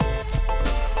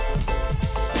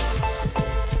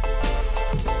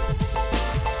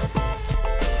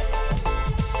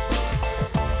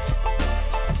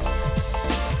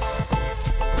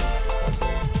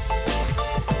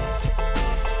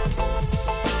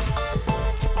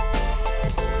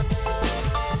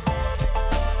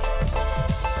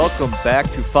Welcome back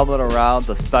to Fumbling Around,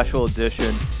 the special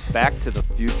edition Back to the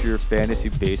Future Fantasy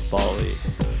Baseball League.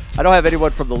 I don't have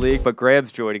anyone from the league, but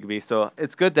Graham's joining me, so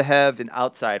it's good to have an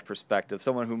outside perspective,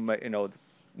 someone who might,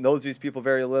 knows these people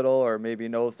very little, or maybe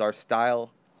knows our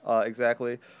style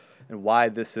exactly, and why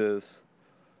this is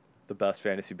the best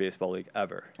fantasy baseball league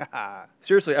ever.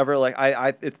 Seriously, ever.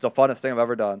 It's the funnest thing I've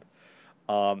ever done.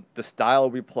 The style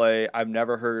we play, I've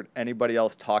never heard anybody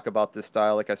else talk about this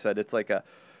style. Like I said, it's like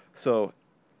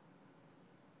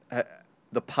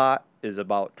the pot is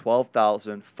about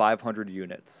 12,500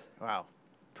 units. Wow.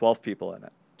 12 people in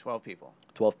it. 12 people.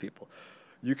 12 people.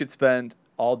 You could spend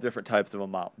all different types of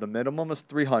amount. The minimum is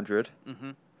 300.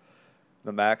 Mm-hmm.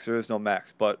 The max, there is no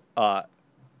max. But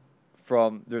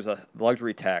there's a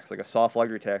luxury tax, like a soft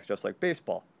luxury tax, just like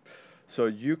baseball. So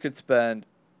you could spend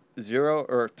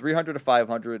 300 to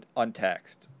 500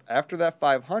 untaxed. After that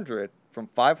 500, from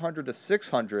 500 to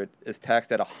 600 is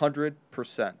taxed at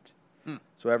 100%.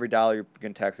 So every dollar you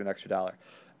can tax an extra dollar.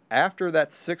 After that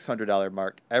 $600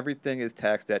 mark, everything is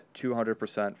taxed at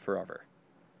 200% forever.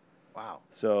 Wow.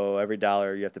 So every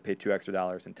dollar you have to pay $2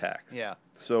 extra in tax. Yeah.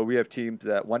 So we have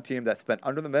one team that spent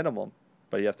under the minimum,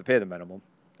 but you have to pay the minimum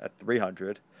at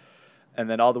 300, and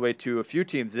then all the way to a few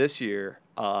teams this year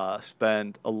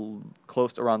spend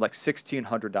close to around like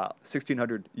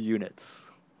 $1,600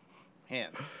 units. Man.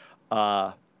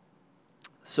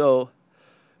 So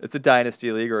it's a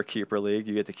dynasty league or a keeper league.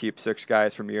 You get to keep 6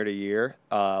 guys from year to year.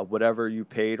 Whatever you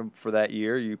paid them for that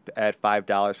year, you add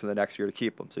 $5 for the next year to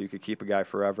keep them. So you could keep a guy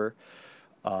forever.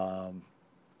 I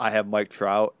have Mike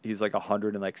Trout. He's like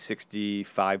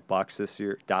 $165 this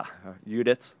year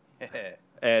units,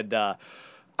 and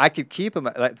I could keep him.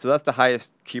 So that's the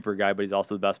highest keeper guy, but he's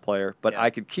also the best player. But Yeah. I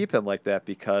could keep him like that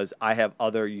because I have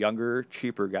other younger,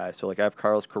 cheaper guys. So like I have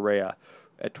Carlos Correa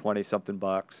at $20-something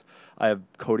bucks. I have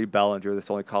Cody Bellinger. This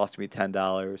only cost me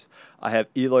 $10. I have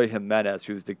Eloy Jimenez,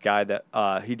 who's the guy that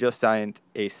he just signed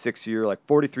a 6-year, like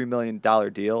 $43 million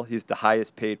deal. He's the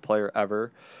highest paid player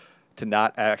ever to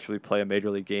not actually play a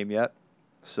major league game yet.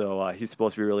 So he's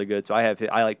supposed to be really good. So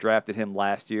I drafted him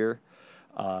last year.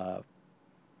 And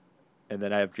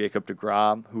then I have Jacob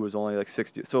deGrom, who was only like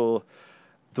 60. So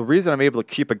the reason I'm able to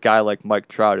keep a guy like Mike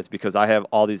Trout is because I have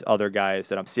all these other guys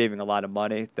that I'm saving a lot of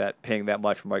money that paying that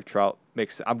much for Mike Trout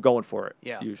I'm going for it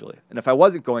usually. And if I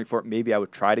wasn't going for it, maybe I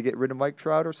would try to get rid of Mike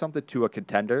Trout or something to a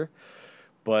contender.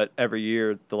 But every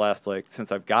year, since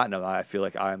I've gotten him, I feel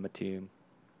like I'm a team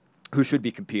who should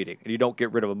be competing. And you don't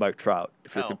get rid of a Mike Trout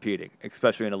if you're competing,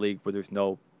 especially in a league where there's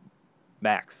no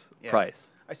max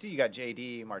price. I see you got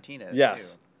J.D. Martinez,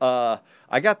 Yes. too. I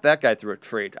got that guy through a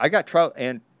trade. I got Trout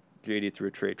and JD through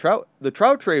a trade. The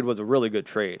Trout trade was a really good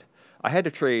trade. I had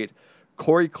to trade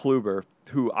Corey Kluber,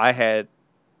 who I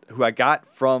got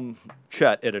from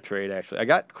Chet in a trade, actually. I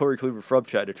got Corey Kluber from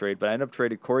Chet in a trade, but I ended up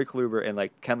trading Corey Kluber and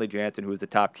like Kenley Jansen, who was the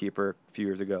top keeper a few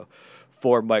years ago,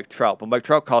 for Mike Trout. But Mike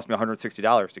Trout cost me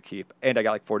 $160 to keep, and I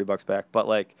got like $40 back. But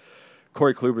like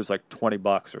Corey Kluber's like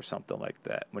 $20 or something like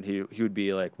that when he would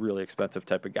be like really expensive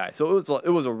type of guy. So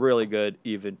it was a really good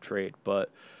even trade,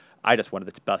 but I just wanted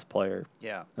the best player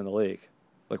in the league.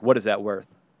 Like, what is that worth?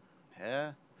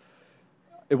 Yeah.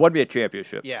 It won me a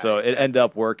championship, so exactly. It ended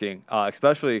up working,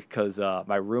 especially because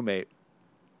my roommate,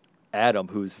 Adam,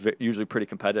 who's usually pretty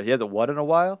competitive. He hasn't won in a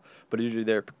while, but usually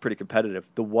they're pretty competitive.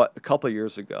 A couple of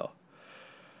years ago,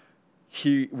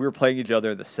 we were playing each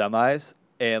other in the semis,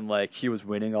 and like he was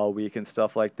winning all week and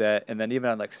stuff like that. And then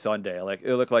even on like Sunday, like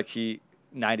it looked like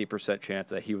 90% chance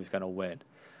that he was going to win.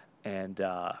 And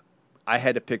I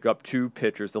had to pick up 2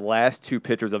 pitchers, the last 2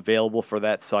 pitchers available for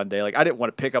that Sunday. Like I didn't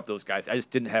want to pick up those guys. I just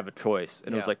didn't have a choice.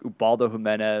 And it was like Ubaldo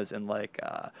Jimenez and like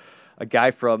a guy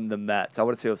from the Mets. I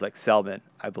want to say it was like Selman,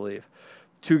 I believe.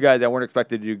 2 guys that weren't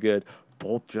expected to do good.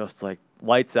 Both just like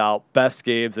lights out, best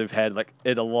games I've had like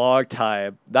in a long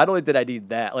time. Not only did I need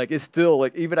that, like it's still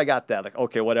like even I got that, like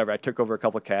okay, whatever. I took over a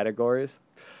couple of categories.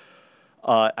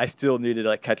 I still needed to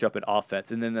like catch up in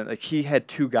offense, and then like he had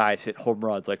 2 guys hit home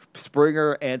runs, like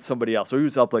Springer and somebody else. So he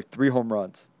was up like 3 home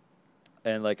runs,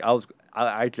 and like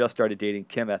I just started dating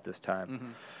Kim at this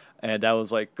time, and I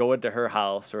was like going to her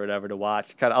house or whatever to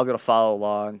watch. I was gonna follow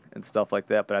along and stuff like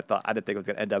that, but I didn't think it was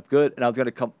gonna end up good, and I was gonna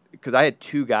come because I had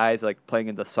 2 guys like playing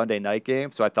in the Sunday night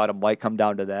game, so I thought it might come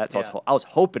down to that. So I was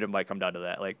hoping it might come down to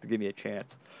that, like to give me a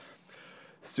chance.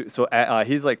 So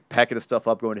he's like packing his stuff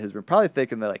up, going to his room, probably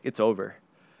thinking that like it's over.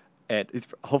 And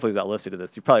hopefully he's not listening to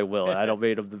this. He probably will. And I don't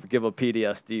mean him to give him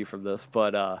PTSD from this,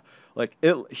 but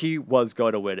he was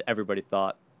going to win. Everybody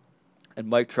thought. And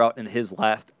Mike Trout in his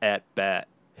last at bat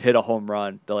hit a home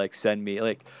run to like send me.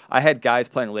 Like I had guys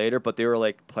playing later, but they were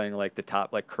like playing like the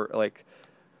top like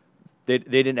they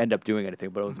didn't end up doing anything,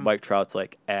 but it was Mhm. Mike Trout's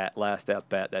like last at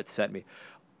bat that sent me.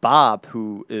 Bob,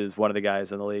 who is one of the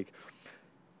guys in the league,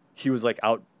 he was like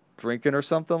out drinking or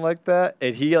something like that,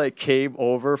 and he like came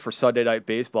over for Sunday Night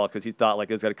Baseball because he thought like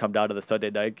it was gonna come down to the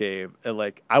Sunday night game, and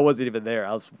like I wasn't even there.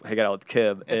 I was hanging out with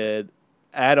Kim, and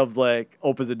Adam's like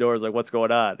opens the doors like, "What's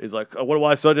going on?" He's like, "I want to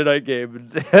watch Sunday night game,"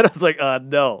 and Adam's like,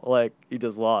 no," like he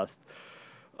just lost.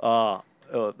 Uh,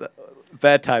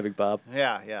 bad timing, Bob.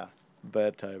 Yeah, yeah.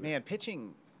 Bad timing. Man,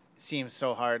 pitching seems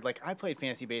so hard. Like I played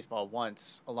fantasy baseball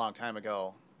once a long time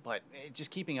ago, but just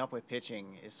keeping up with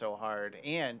pitching is so hard.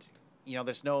 And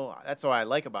there's no. That's what I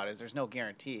like about it is there's no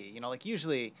guarantee. Like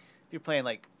usually if you're playing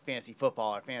like fantasy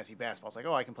football or fantasy basketball, it's like,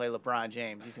 oh, I can play LeBron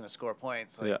James. He's going to score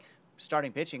points. Like Yeah.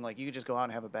 starting pitching, like you could just go out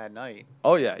and have a bad night.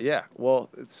 Oh yeah, yeah. Well,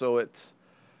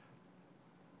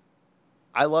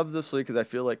 I love this league because I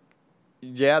feel like,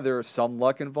 yeah, there's some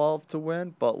luck involved to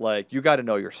win, but like you got to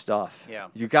know your stuff. Yeah.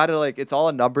 You got to like it's all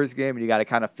a numbers game, and you got to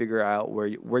kind of figure out where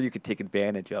you could take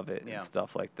advantage of it Yeah. and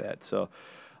stuff like that. So,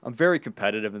 I'm very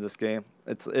competitive in this game.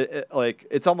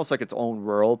 It's almost like its own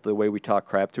world, the way we talk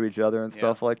crap to each other and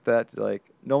stuff like that. Like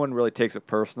no one really takes it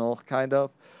personal, kind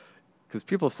of, because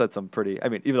people have said some pretty. I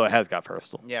mean, even though it has got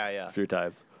personal. Yeah, yeah. A few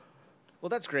times. Well,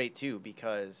 that's great too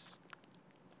because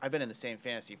I've been in the same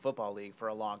fantasy football league for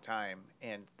a long time,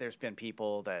 and there's been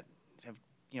people that have,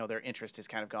 their interest has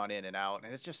kind of gone in and out,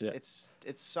 and it's just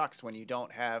it sucks when you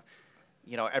don't have,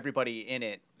 everybody in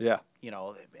it. Yeah.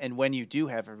 And when you do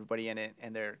have everybody in it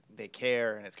and they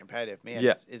care and it's competitive, man,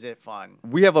 Yeah. is it fun?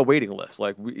 We have a waiting list.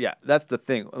 Like, that's the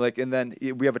thing. Like, and then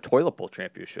we have a toilet bowl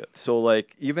championship. So,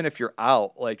 like, even if you're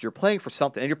out, like, you're playing for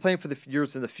something, and you're playing for the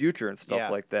years in the future and stuff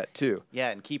like that too. Yeah,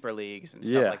 and keeper leagues and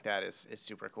stuff like that is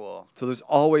super cool. So there's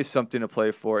always something to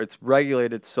play for. It's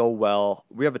regulated so well.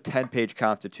 We have a 10-page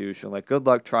constitution. Like, good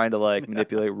luck trying to like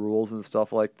manipulate rules and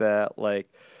stuff like that. Like,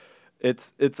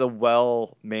 it's a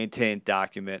well-maintained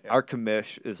document. Yeah. Our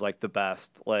commish is like the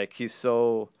best. Like he's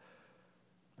so,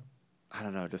 I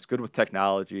don't know, just good with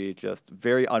technology, just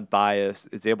very unbiased,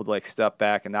 is able to like step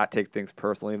back and not take things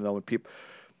personally, even though when people,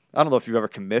 I don't know if you've ever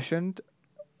commissioned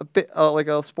a bit like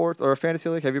a sports or a fantasy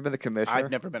league. Have you been the commissioner?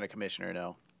 I've never been a commissioner,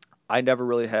 no. I never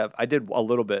really have. I did a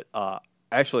little bit.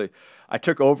 Actually, I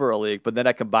took over a league, but then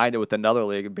I combined it with another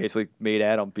league and basically made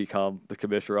Adam become the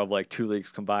commissioner of like two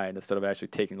leagues combined instead of actually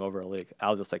taking over a league. I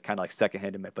was just like kind of like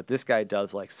secondhand him. But this guy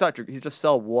does like he's just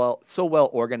so well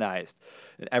organized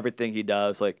in everything he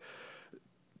does. Like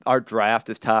our draft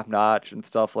is top notch and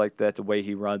stuff like that. The way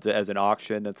he runs it as an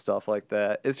auction and stuff like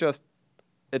that. It's just.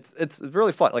 It's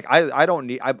really fun. Like I don't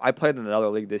need. I played in another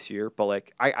league this year, but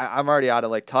like I'm already out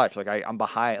of like touch. Like I'm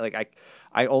behind. Like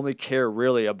I only care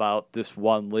really about this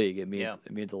one league. It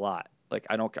means a lot. Like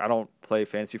I don't play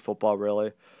fantasy football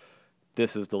really.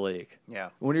 This is the league. Yeah.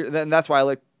 Then that's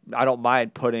why I don't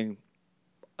mind putting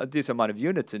a decent amount of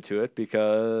units into it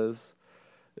because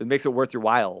it makes it worth your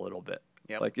while a little bit.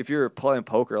 Yep. Like if you're playing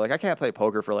poker, like I can't play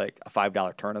poker for like a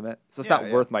 $5 tournament. So it's not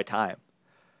worth my time.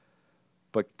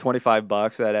 But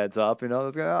 $25 that adds up,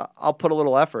 I'll put a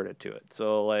little effort into it.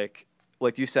 So like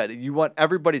you said, you want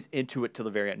everybody's into it to the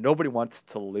very end. Nobody wants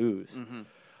to lose.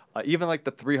 Mm-hmm. Even like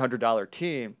the $300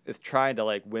 team is trying to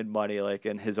like win money like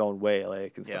in his own way,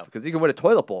 like and stuff. Because you can win a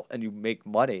toilet bowl and you make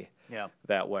money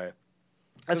that way.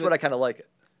 That's what I kind of like it.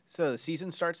 So the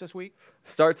season starts this week?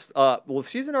 Starts. Well, the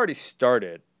season already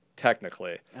started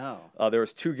technically. Oh. There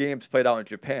was 2 games played out in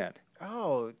Japan.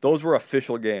 Oh. Those were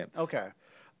official games. Okay.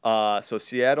 So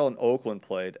Seattle and Oakland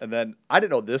played, and then I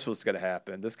didn't know this was going to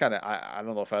happen. This kind of I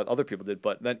don't know if other people did,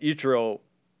 but then Ichiro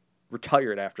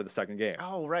retired after the second game.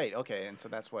 Oh, right. Okay, and so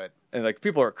that's what. And like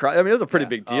people are crying. I mean, it was a pretty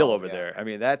big deal over yeah. there. I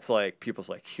mean, that's like people's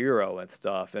like hero and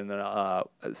stuff. And then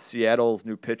Seattle's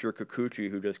new pitcher Kikuchi,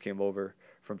 who just came over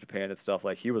from Japan and stuff,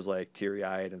 like he was like teary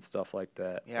eyed and stuff like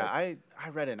that. Yeah, like, I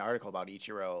read an article about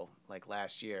Ichiro like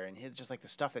last year, and just like the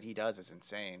stuff that he does is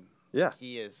insane. Yeah, like,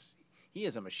 he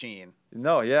is a machine.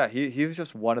 No, yeah, he's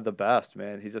just one of the best,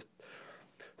 man. He just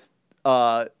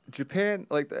Japan,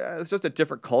 like it's just a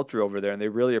different culture over there, and they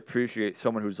really appreciate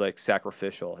someone who's like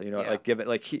sacrificial. Like give it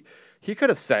like he could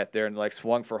have sat there and like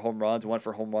swung for home runs, won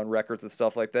for home run records and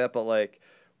stuff like that, but like.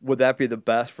 Would that be the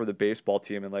best for the baseball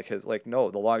team? And like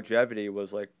no, the longevity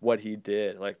was like what he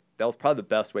did. Like that was probably the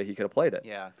best way he could have played it.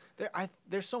 Yeah,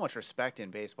 there's so much respect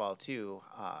in baseball too.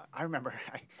 I remember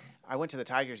I went to the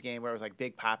Tigers game where it was like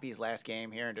Big Papi's last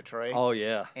game here in Detroit. Oh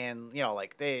yeah. And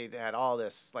like they had all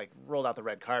this like rolled out the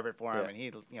red carpet for him, and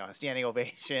he a standing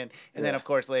ovation. And then of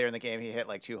course later in the game he hit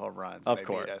like 2 home runs. And of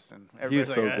course. beat us, and he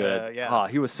was so like, good. Yeah. Oh,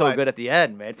 he was so good at the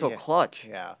end, man. So clutch.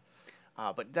 Yeah.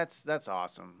 But that's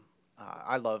awesome.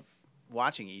 I love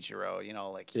watching Ichiro. You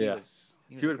know, like he Yeah. was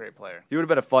He a would great player. he would have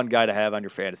been a fun guy to have on your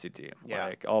fantasy team. Yeah.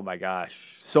 Like, oh my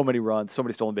gosh, so many runs, so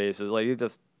many stolen bases. Like you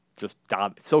just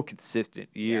so consistent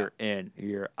year in,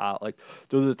 year out. Like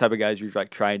those are the type of guys you're like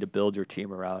trying to build your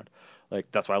team around. Like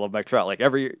that's why I love Mike Trout. Like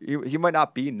every he might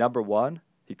not be number one.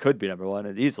 He could be number one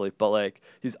and easily, but like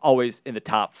he's always in the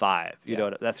top 5. You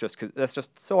know, that's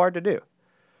just so hard to do.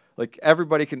 Like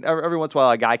everybody can every once in a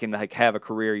while a guy can like have a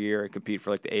career year and compete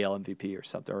for like the AL MVP or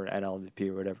something or an NL MVP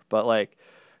or whatever. But like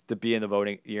to be in the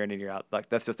voting year in and year out, like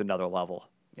that's just another level.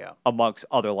 Yeah. Amongst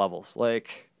other levels.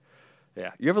 Like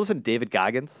yeah. You ever listen to David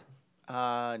Goggins?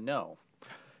 No.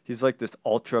 He's like this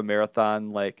ultra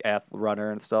marathon like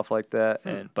runner and stuff like that.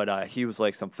 But he was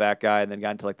like some fat guy and then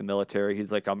got into like the military.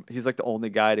 He's like the only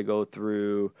guy to go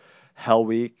through Hell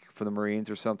Week for the Marines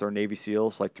or something or Navy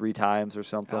SEALs like 3 times or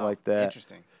something like that.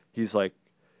 Interesting. He's a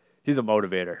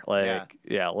motivator. Like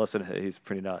listen, he's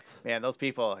pretty nuts. Man, those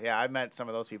people. Yeah, I've met some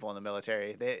of those people in the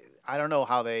military. I don't know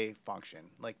how they function.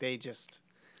 Like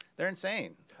they're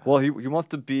insane. Well, he wants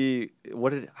to be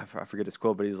I forget his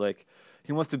quote, but he's like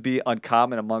he wants to be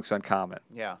uncommon amongst uncommon.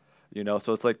 Yeah. You know,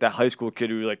 so it's like that high school kid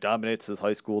who like dominates his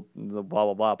high school, blah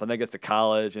blah blah, but then gets to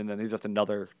college and then he's just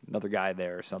another guy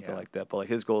there or something like that. But like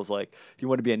his goal is like you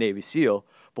want to be a Navy SEAL,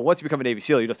 but once you become a Navy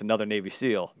SEAL, you're just another Navy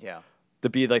SEAL. Yeah. To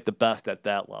be like the best at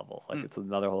that level, like it's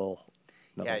another whole.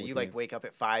 You like wake up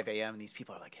at 5 a.m. and these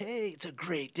people are like, "Hey, it's a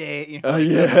great day." You know,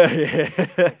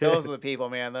 like, those are the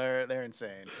people, man. They're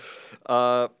insane.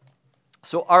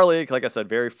 So our league, like I said,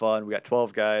 very fun. We got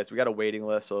 12 guys. We got a waiting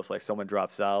list, so if like someone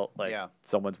drops out, like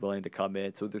someone's willing to come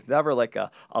in. So there's never like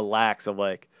a lax of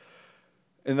like,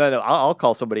 and then I'll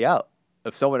call somebody out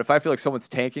if I feel like someone's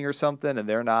tanking or something and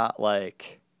they're not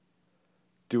like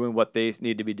doing what they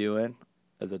need to be doing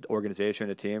as an organization,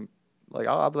 a team. Like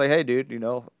I'll be like, hey, dude, you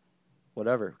know,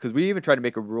 whatever. Because we even try to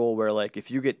make a rule where like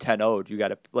if you get 10-0'd, you got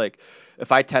to like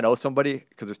if I 10-0 somebody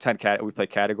because there's we play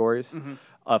categories. Mm-hmm.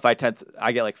 If I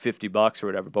get like $50 or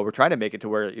whatever, but we're trying to make it to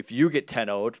where if you get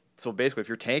 10-0'd, so basically if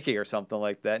you're tanking or something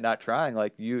like that, not trying,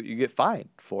 like you get fined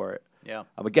for it. Yeah.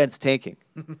 I'm against tanking.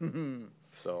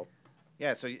 So.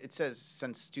 Yeah, so it says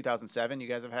since 2007 you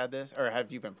guys have had this, or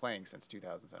have you been playing since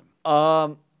 2007?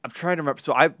 I'm trying to remember.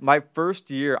 So my first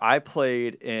year I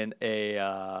played in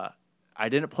I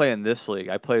didn't play in this league.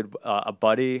 I played a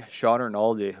buddy, Sean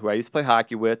Arnoldi, who I used to play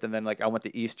hockey with, and then like I went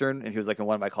to Eastern, and he was like in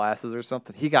one of my classes or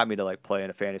something. He got me to like play in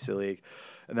a fantasy league,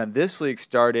 and then this league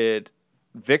started.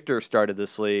 Victor started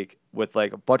this league with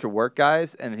like a bunch of work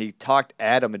guys, and he talked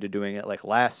Adam into doing it like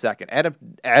last second.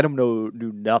 Adam knew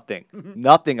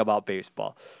nothing about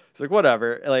baseball. He's like,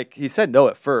 whatever. Like he said no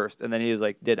at first, and then he was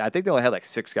like, I think they only had like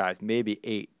 6 guys, maybe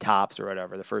 8 tops or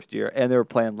whatever the first year, and they were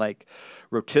playing like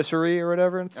rotisserie or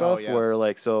whatever and stuff. Where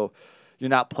like so. You're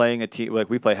not playing a team like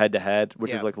we play head to head,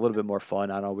 which is like a little bit more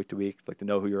fun. I don't know, week to week, like to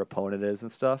know who your opponent is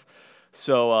and stuff.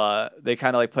 So they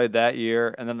kind of like played that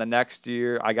year, and then the next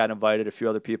year I got invited, a few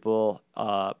other people,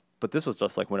 but this was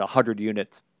just like when 100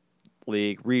 units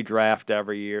league redraft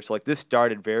every year. So like this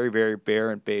started very very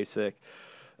bare and basic,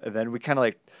 and then we kind of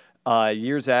like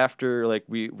years after like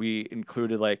we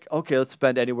included like okay let's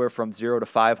spend anywhere from 0 to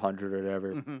 500 or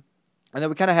whatever, and then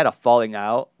we kind of had a falling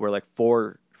out where like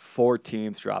four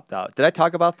teams dropped out. Did I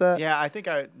talk about that? Yeah, I think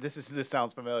this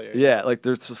sounds familiar. Yeah, like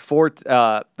there's 4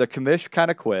 the commish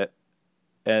kind of quit,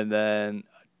 and then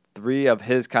 3 of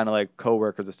his kind of like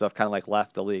coworkers and stuff kind of like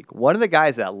left the league. One of the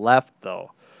guys that left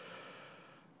though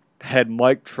had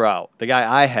Mike Trout, the guy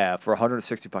I have, for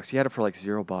 $160. He had it for like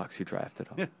 $0. He drafted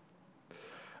him.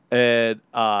 And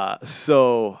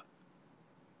so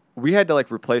we had to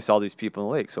like replace all these people in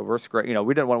the league. So we're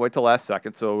we didn't want to wait till last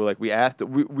second. So like we asked,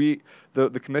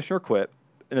 the commissioner quit,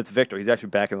 and it's Victor. He's actually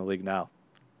back in the league now.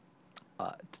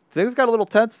 Things got a little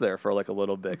tense there for like a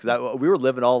little bit because we were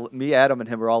living me, Adam, and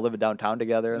him were all living downtown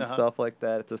together and stuff like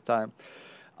that at this time.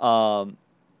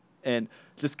 And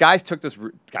just guys take this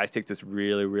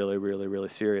really, really, really, really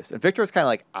serious. And Victor was kind of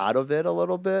like out of it a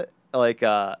little bit. Like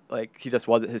he just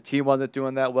wasn't, his team wasn't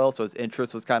doing that well, so his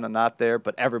interest was kind of not there.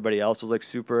 But everybody else was like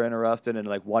super interested, and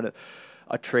like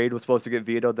a trade was supposed to get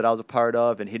vetoed that I was a part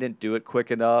of, and he didn't do it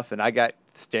quick enough. And I got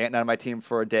Stanton on my team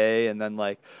for a day, and then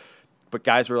like, but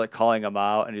guys were like calling him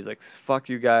out, and he's like, "Fuck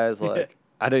you guys!" Like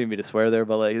I didn't even mean to swear there,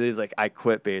 but like he's like, "I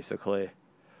quit," basically.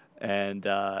 And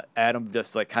Adam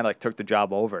just like kind of like took the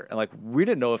job over, and like we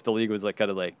didn't know if the league was like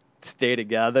gonna like stay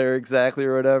together exactly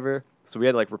or whatever, so we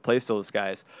had to like replace those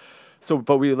guys. So,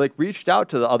 but we like reached out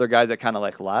to the other guys that kind of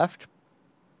like left,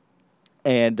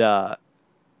 and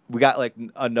we got like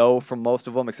a no from most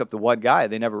of them except the one guy.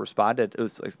 They never responded.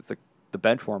 It's like the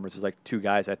bench warmers. There's like 2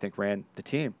 guys I think ran the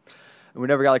team, and we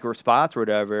never got like a response or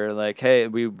whatever. Like, hey,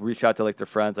 we reached out to like their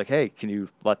friends, like, hey, can you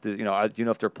let this, do you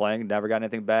know if they're playing? Never got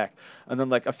anything back. And then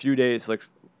like a few days like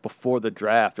before the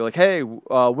draft, they're like, hey,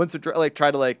 when's the draft? Like,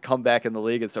 try to like come back in the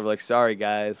league and stuff. We're like, sorry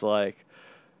guys, like,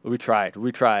 we tried,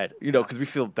 because we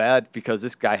feel bad because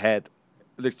this guy had,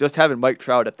 like, just having Mike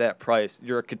Trout at that price,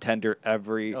 you're a contender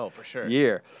every Oh, for sure.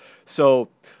 year. So.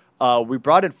 We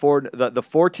brought in the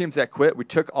 4 teams that quit. We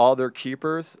took all their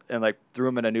keepers and like threw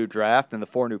them in a new draft, and the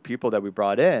 4 new people that we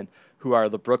brought in, who are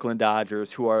the Brooklyn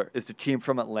Dodgers, is the team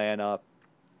from Atlanta,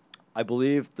 I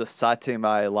believe the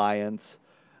Satemai Lions,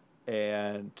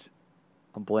 and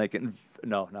I'm blanking.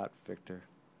 No, not Victor.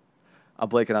 I'm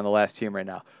blanking on the last team right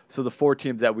now. So the 4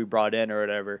 teams that we brought in or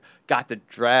whatever got the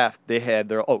draft. They had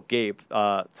their Gabe.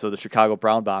 So the Chicago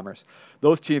Brown Bombers.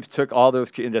 Those teams took all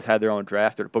those and just had their own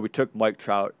draft, but we took Mike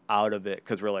Trout out of it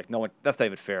because we're like, no one. That's not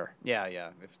even fair. Yeah.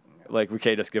 Like we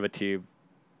can't just give a team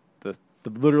the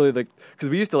literally like because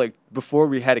we used to like before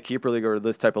we had a keeper league or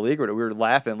this type of league, we were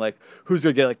laughing like who's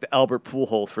gonna get like the Albert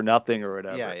Pujols for nothing or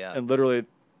whatever. Yeah. And literally,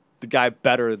 the guy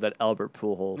better than Albert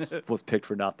Pujols was picked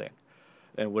for nothing.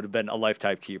 And would have been a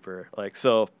lifetime keeper. Like,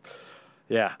 so,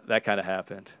 yeah, that kind of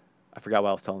happened. I forgot why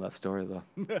I was telling that story, though.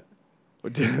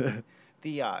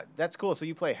 That's cool. So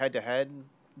you play head-to-head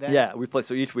then? Yeah, we play.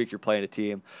 So each week you're playing a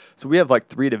team. So we have, like,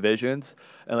 3 divisions.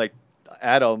 And, like,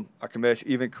 Adam, our commish,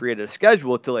 even created a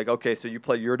schedule to, like, okay, so you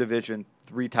play your division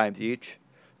 3 times each.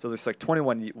 So there's, like,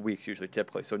 21 weeks usually,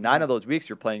 typically. So 9 of those weeks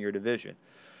you're playing your division.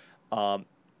 And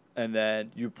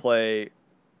then you play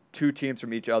 2 teams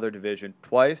from each other division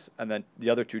twice, and then the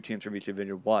other 2 teams from each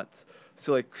division once.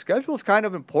 So, like, schedule is kind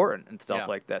of important and stuff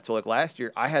like that. So, like, last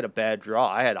year, I had a bad draw.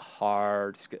 I had a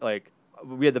hard,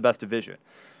 we had the best division.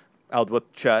 I was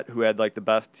with Chet, who had, like, the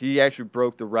best. He actually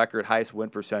broke the record highest win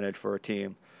percentage for a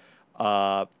team.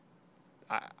 I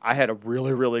had a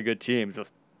really, really good team,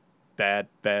 just bad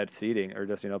seeding or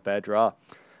just, bad draw.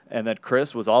 And then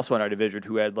Chris was also in our division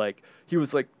who had there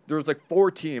was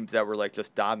 4 teams that were like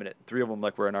just dominant. 3 of them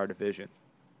like were in our division,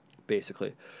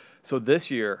 basically. So this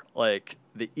year, like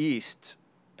the East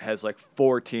has like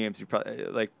 4 teams you probably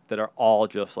like that are all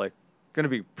just like going to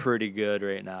be pretty good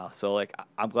right now. So like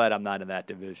I'm glad I'm not in that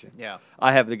division. Yeah.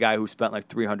 I have the guy who spent like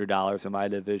 $300 in my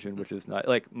division, which is not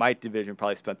like my division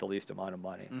probably spent the least amount of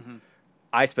money. Mm-hmm.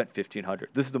 I spent $1,500.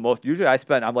 This is the most. Usually,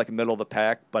 I'm like middle of the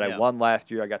pack, but I won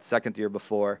last year. I got second the year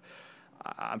before.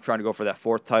 I'm trying to go for that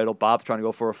 4th title. Bob's trying to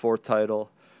go for a 4th title.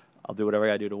 I'll do whatever I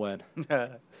got to do to win.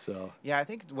 So. Yeah, I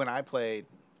think when I played,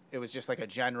 it was just like a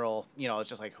general. It's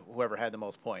just like whoever had the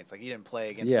most points. Like you didn't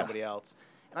play against somebody else,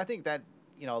 and I think that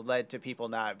led to people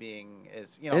not being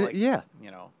as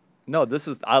No,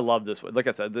 I love this one. Like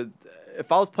I said, if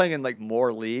I was playing in like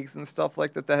more leagues and stuff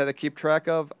like that I had to keep track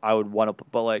of, I would want to.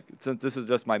 But like since this is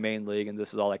just my main league and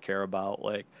this is all I care about,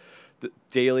 like the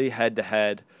daily head to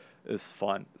head is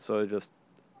fun. So just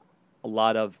a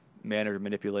lot of manager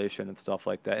manipulation and stuff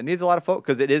like that. It needs a lot of focus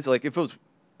because it is like if I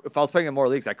was playing in more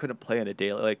leagues, I couldn't play in a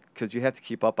daily like because you have to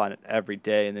keep up on it every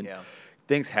day and then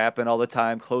things happen all the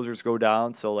time. Closers go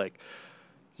down, so like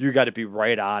you got to be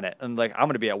right on it. And like I'm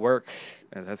gonna be at work.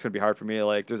 And that's going to be hard for me.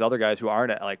 Like, there's other guys who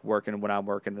aren't at, like, working when I'm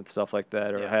working and stuff like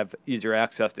that or have easier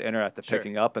access to internet to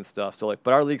picking up and stuff. So, like,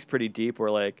 but our league's pretty deep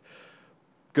where, like,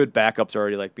 good backups are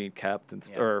already, like, being kept and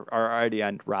or are already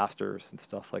on rosters and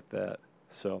stuff like that.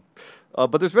 So,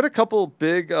 but there's been a couple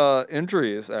big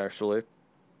injuries, actually.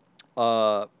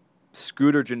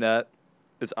 Scooter Gennett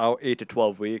is out 8 to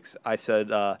 12 weeks. I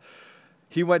said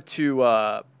he went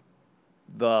to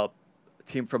the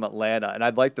team from Atlanta, and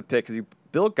I'd like the pick because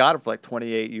Bill got him for like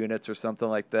 28 units or something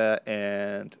like that,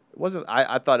 and it wasn't.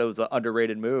 I thought it was an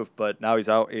underrated move, but now he's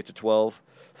out 8 to 12,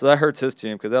 so that hurts his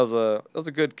team because that was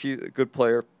a good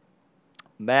player.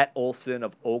 Matt Olson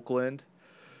of Oakland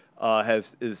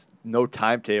is no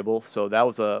timetable, so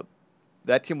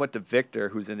that team went to Victor,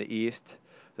 who's in the East.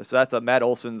 So that's Matt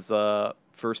Olson's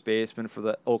first baseman for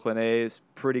the Oakland A's.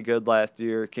 Pretty good last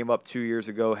year. Came up 2 years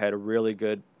ago. Had a really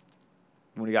good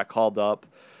when he got called up.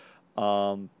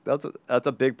 That's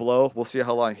a big blow. We'll see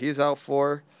how long he's out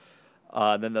for.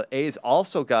 Then the A's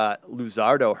also got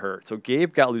Luzardo hurt. So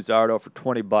Gabe got Luzardo for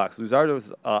 $20.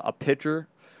 Luzardo's a pitcher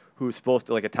who's supposed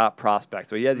to like a top prospect.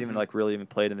 So he hasn't even like really even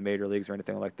played in the major leagues or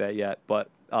anything like that yet. But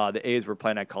the A's were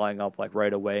planning on calling up like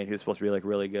right away, and he was supposed to be like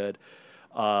really good.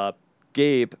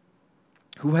 Gabe,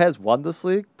 who has won this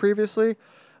league previously,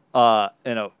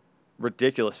 in a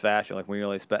ridiculous fashion. Like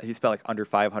he spent like under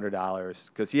 $500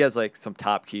 because he has like some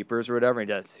top keepers or whatever.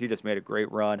 And he just made a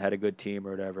great run, had a good team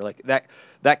or whatever. Like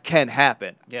that can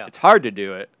happen. Yeah, it's hard to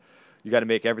do it. You got to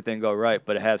make everything go right,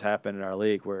 but it has happened in our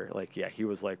league where like he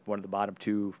was like one of the bottom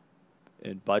 2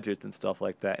 in budgets and stuff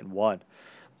like that and won.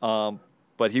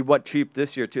 But he went cheap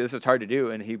this year too. This is hard to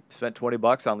do, and he spent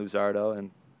 $20 on Luzardo,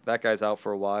 and that guy's out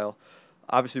for a while.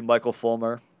 Obviously, Michael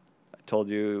Fulmer. I told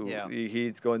you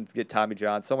he's going to get Tommy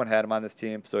John. Someone had him on this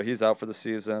team, so he's out for the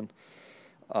season.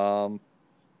 Yeah.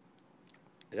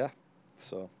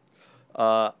 So,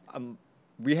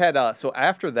 we had so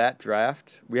after that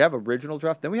draft, we have original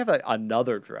draft. Then we have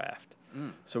another draft.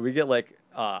 So we get like,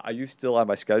 are you still on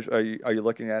my schedule? Are you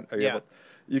looking at? Are you able,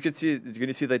 you can see, you're going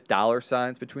to see the dollar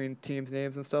signs between teams'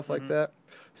 names and stuff like that.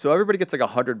 So everybody gets like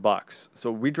 $100.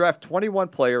 So we draft 21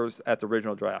 players at the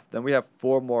original draft. Then we have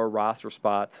 4 more roster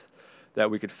spots that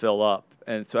we could fill up,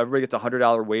 and so everybody gets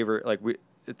 $100 waiver.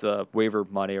 It's a waiver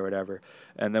money or whatever,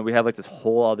 and then we have like this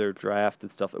whole other draft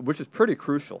and stuff, which is pretty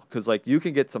crucial because like you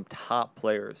can get some top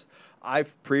players.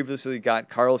 I've previously got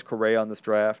Carlos Correa on this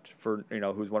draft for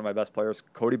who's one of my best players.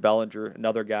 Cody Bellinger,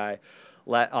 another guy.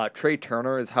 Trey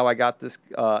Turner is how I got this.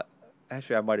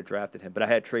 Actually, I might have drafted him, but I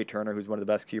had Trey Turner, who's one of the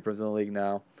best keepers in the league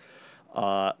now.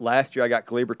 Last year, I got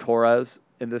Gleyber Torres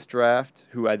in this draft,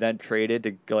 who I then traded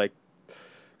to like.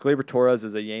 Gleyber Torres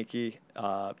is a Yankee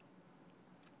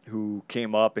who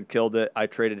came up and killed it. I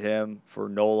traded him for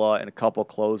Nola and a couple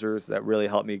closers that really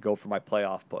helped me go for my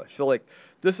playoff push. So, like,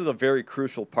 this is a very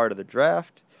crucial part of the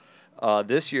draft.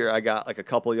 This year, I got, like, a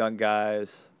couple young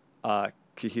guys,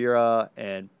 Kahira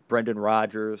and Brendan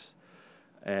Rodgers,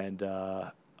 and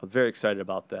I was very excited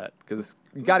about that because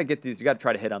you got to get these. You got to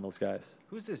try to hit on those guys.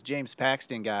 Who's this James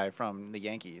Paxton guy from the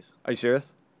Yankees? Are you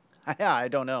serious? Yeah, I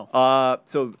don't know.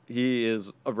 So he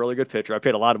is a really good pitcher. I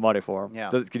paid a lot of money for him. Yeah.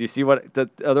 Can you see what the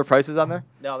other prices on there?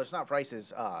 No, there's not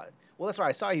prices. Well, that's why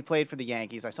I saw he played for the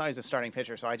Yankees. I saw he's a starting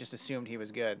pitcher, so I just assumed he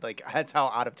was good. Like, that's how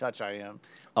out of touch I am.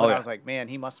 But I was like, man,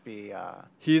 he must be.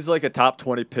 He's like a top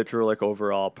 20 pitcher, like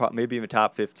overall, maybe even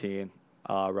top 15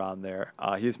 around there.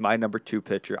 He's my number 2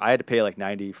 pitcher. I had to pay like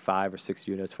 95 or 6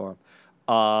 units for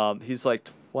him. He's like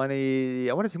 20.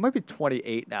 He might be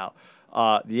 28 now.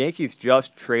 The Yankees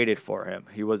just traded for him.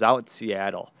 He was out in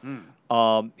Seattle.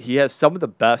 He has some of the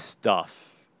best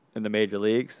stuff in the major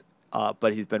leagues,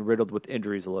 but he's been riddled with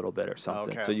injuries a little bit or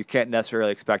something. Okay. So you can't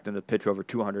necessarily expect him to pitch over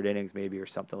 200 innings maybe or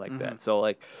something like that. So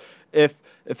like, if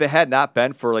it had not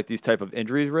been for like these type of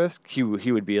injuries risk, he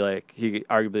would be like he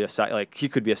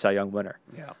could be a Cy Young winner.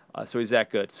 Yeah. So he's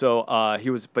that good. So he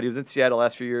was in Seattle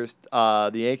last few years.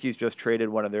 The Yankees just traded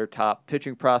one of their top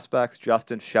pitching prospects,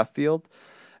 Justin Sheffield,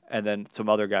 and then some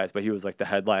other guys, but he was like the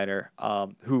headliner.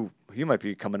 Who he might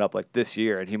be coming up like this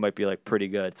year, and he might be like pretty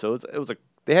good. So it was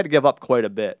they had to give up quite a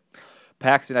bit.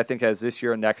 Paxton, I think, has this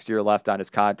year and next year left on his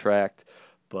contract,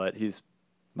 but he's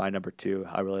my number 2.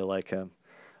 I really like him.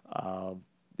 I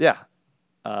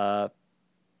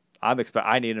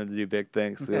need him to do big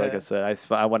things. Like I said,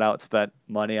 I went out and spent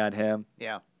money on him.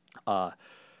 Yeah.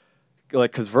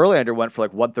 Because Verlander went for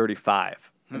like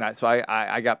 135. And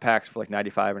I got Pax for like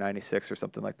 95 or 96 or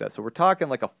something like that. So we're talking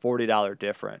like a $40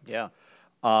 difference. Yeah.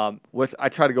 Which I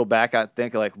try to go back on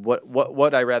think like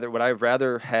would I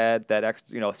rather had that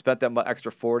extra, spent that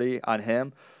extra 40 on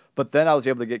him, but then I was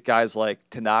able to get guys like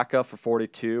Tanaka for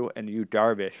 42 and Yu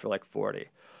Darvish for like 40.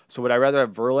 So would I rather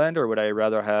have Verlander or would I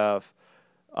rather have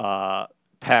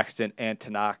Paxton and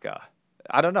Tanaka?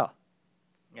 I don't know.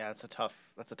 Yeah, that's a tough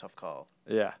call.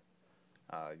 Yeah.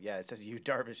 It says Yu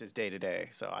Darvish is day to day,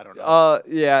 so I don't know.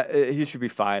 He should be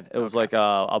fine. It was like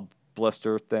a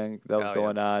blister thing that was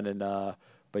going on, and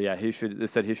but yeah, they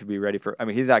said he should be ready for. I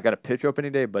mean, he's not got to pitch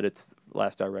opening day, but it's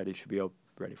last I read he should be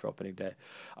ready for opening day.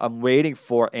 I'm waiting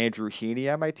for Andrew Heaney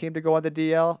on my team to go on the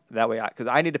DL. That way, because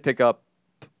I need to pick up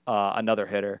another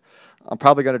hitter. I'm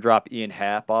probably going to drop Ian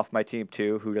Happ off my team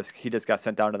too, he just got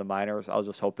sent down to the minors. I was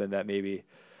just hoping that maybe.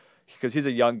 Because he's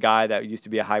a young guy that used to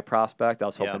be a high prospect. I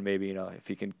was hoping maybe, if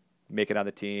he can make it on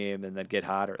the team and then get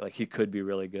hotter, like he could be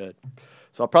really good.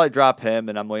 So I'll probably drop him,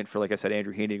 and I'm waiting for, like I said,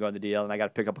 Andrew Heaney to go on the DL, and I got to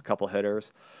pick up a couple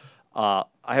hitters. I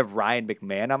have Ryan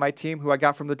McMahon on my team, who I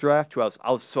got from the draft. Do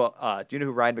you know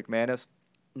who Ryan McMahon is?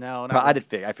 No, I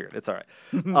figured. It's all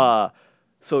right.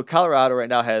 So Colorado right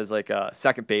now has like a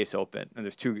second base open, and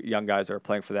there's 2 young guys that are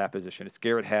playing for that position. It's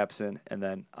Garrett Hampson and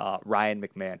then Ryan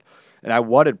McMahon. And I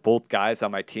wanted both guys on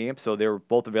my team, so they were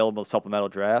both available in the supplemental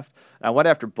draft. And I went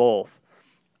after both.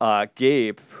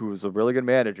 Gabe, who's a really good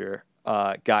manager,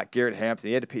 got Garrett Hampson.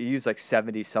 He had to use like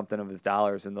 70-something of his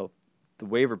dollars in the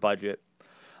waiver budget.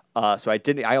 So I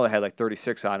only had like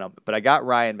 36 on him. But I got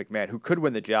Ryan McMahon, who could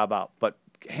win the job out. But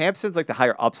Hampson's like the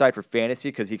higher upside for fantasy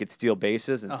because he could steal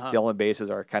bases, and stealing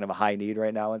bases are kind of a high need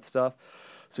right now and stuff.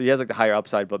 So he has like the higher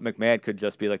upside, but McMahon could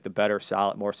just be like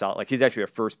the more solid. Like he's actually a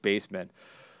first baseman.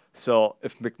 So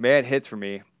if McMahon hits for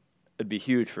me, it'd be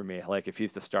huge for me. Like if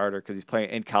he's the starter because he's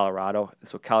playing in Colorado,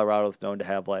 so Colorado's known to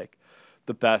have like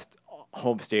the best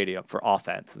home stadium for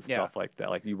offense and Yeah. stuff like that.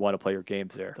 Like you want to play your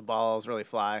games there. The balls really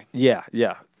fly. Yeah,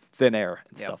 yeah, thin air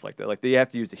and Yep. stuff like that. Like they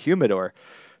have to use the humidor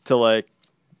to like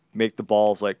make the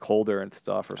balls like colder and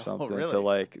stuff or something really? to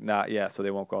like not so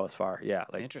they won't go as far. Yeah,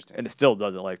 like Interesting. and it still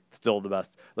doesn't like still the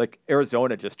best. Like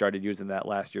Arizona just started using that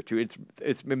last year too.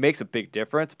 It makes a big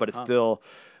difference, but it's still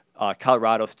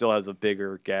Colorado still has a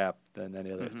bigger gap than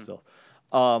any other still.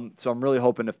 So I'm really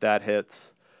hoping if that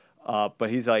hits, but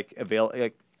he's like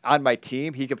like on my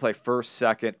team, he can play first,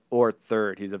 second, or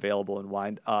third. He's available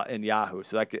in Yahoo.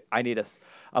 So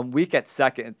I'm weak at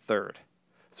second and third.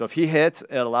 So if he hits,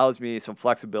 it allows me some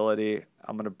flexibility.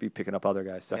 I'm gonna be picking up other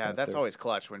guys. Second Yeah, and that's third. always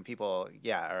clutch when people,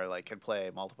 are like can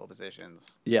play multiple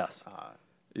positions Yes.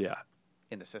 Yeah.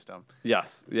 in the system.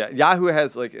 Yes. Yeah. Yahoo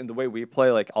has like in the way we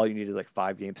play, like all you need is like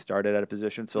 5 games started at a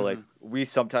position. So like we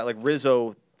sometimes like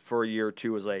Rizzo for a year or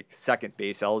two was like second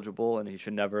base eligible, and he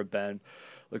should never have been.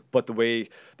 Like, but the way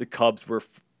the Cubs were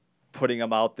putting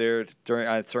him out there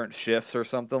on certain shifts or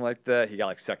something like that, he got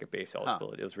like second base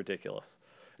eligibility. It was ridiculous.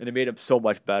 And it made him so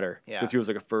much better because he was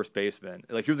like a first baseman.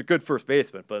 Like he was a good first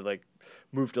baseman, but like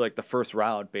moved to like the first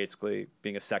round, basically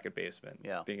being a second baseman.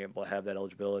 Yeah. Being able to have that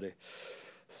eligibility.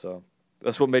 So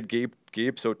that's what made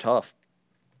Gabe so tough.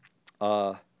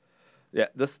 Yeah,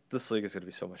 this league is gonna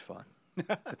be so much fun.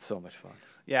 It's so much fun.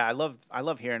 Yeah, I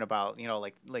love hearing about,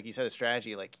 like you said, the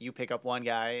strategy. Like you pick up one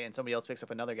guy and somebody else picks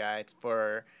up another guy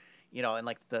for, and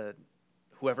like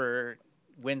whoever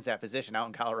wins that position out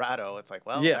in Colorado, it's like,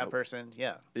 well, that person,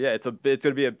 Yeah, it's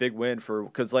gonna be a big win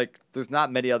because like there's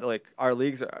not many other like our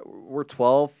leagues. We're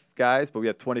 12 guys, but we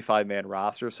have 25-man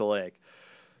roster, so like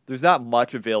there's not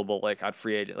much available like on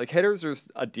free agent. Like hitters, there's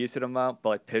a decent amount, but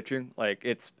like pitching, like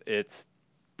it's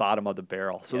bottom of the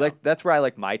barrel. So like that's where I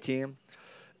like my team.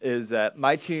 Is that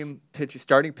my team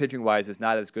starting pitching wise is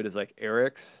not as good as like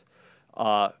Eric's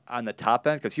on the top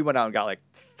end because he went out and got like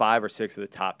 5 or 6 of the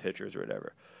top pitchers or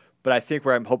whatever. But I think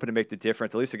where I'm hoping to make the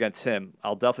difference, at least against him,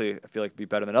 I'll definitely feel like be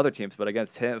better than other teams. But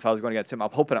against him, if I was going against him,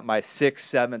 I'm hoping that my 6th,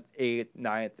 7th, 8th,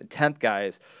 9th, and 10th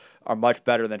guys are much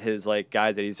better than his like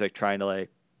guys that he's like trying to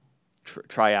like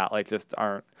try out, like just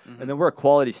aren't. And then we're a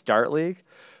quality start league,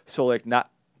 so like not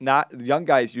young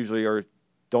guys usually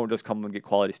don't just come and get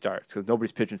quality starts because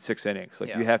nobody's pitching 6 innings.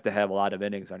 Like you have to have a lot of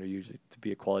innings under usually to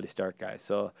be a quality start guy.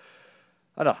 So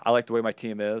I don't know. I like the way my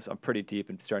team is. I'm pretty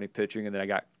deep in starting pitching, and then I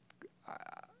got.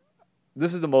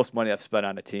 This is the most money I've spent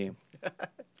on a team,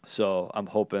 so I'm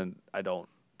hoping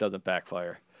doesn't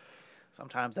backfire.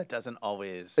 Sometimes that doesn't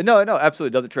always. No,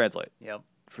 absolutely doesn't translate. Yep.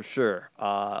 For sure.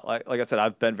 Like I said,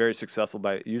 I've been very successful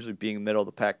by usually being middle of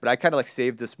the pack, but I kind of like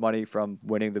saved this money from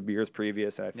winning the years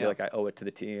previous, and I feel like I owe it to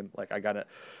the team. Like I got to,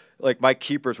 like my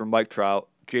keepers were Mike Trout,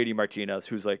 JD Martinez,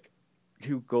 who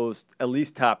goes at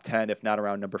least top 10, if not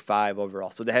around number 5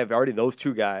 overall. So they have already those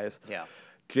 2 guys. Yeah.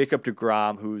 Jacob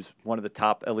deGrom, who's one of the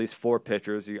top at least 4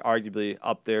 pitchers, he arguably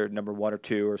up there number 1 or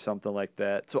 2 or something like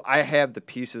that. So I have the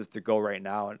pieces to go right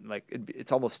now, and like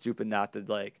it's almost stupid not to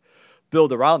like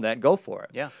build around that and go for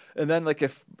it. Yeah. And then like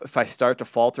if I start to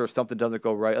falter or something doesn't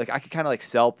go right, like I could kind of like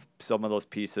sell some of those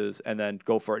pieces and then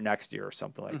go for it next year or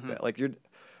something like that. Like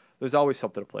there's always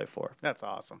something to play for. That's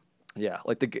awesome. Yeah,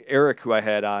 like the Eric who I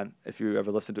had on, if you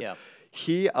ever listened to,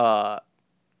 he kind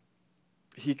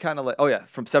of like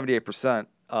from 78%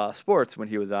 sports when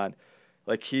he was on.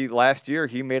 Like last year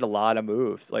he made a lot of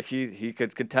moves. Like he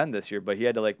could contend this year, but he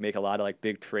had to like make a lot of like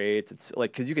big trades. It's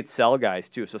like because you could sell guys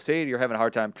too. So say you're having a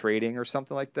hard time trading or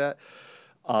something like that,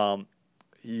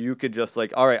 you could just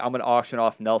like, all right, I'm gonna auction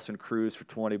off Nelson Cruz for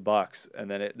 $20, and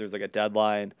then there's like a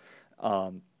deadline,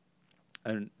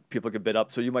 and people could bid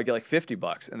up. So you might get like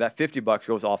 $50, and that $50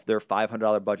 goes off their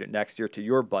 $500 budget next year to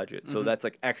your budget. So that's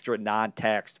like extra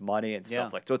non-taxed money and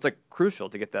stuff like. So it's like crucial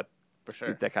to get that. For sure.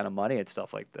 Get that kind of money and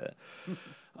stuff like that.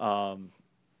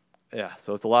 Yeah,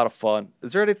 so it's a lot of fun.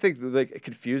 Is there anything like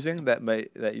confusing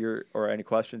or any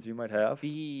questions you might have?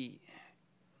 I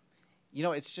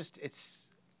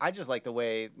just like the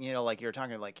way, like you were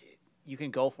talking, like you can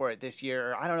go for it this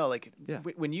year. Or I don't know, like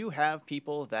when you have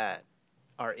people that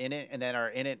are in it and then are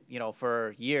in it,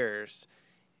 for years,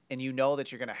 and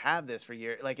that you're going to have this for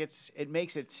years, like it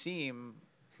makes it seem,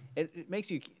 it makes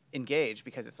you engaged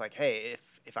because it's like, hey,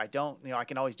 if I don't, I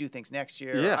can always do things next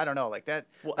year. Yeah. I don't know, like that.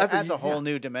 Well, that adds a whole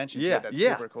new dimension to it. That's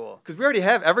super cool. Because we already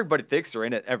have everybody thinks they're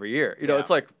in it every year.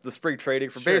 It's like the spring trading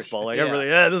for baseball. Like everybody,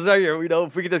 this is our year.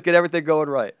 If we could just get everything going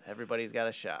right, everybody's got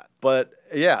a shot. But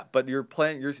you're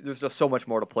playing. There's just so much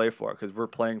more to play for because we're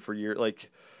playing for years.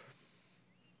 Like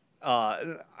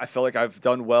I feel like I've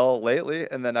done well lately,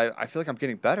 and then I feel like I'm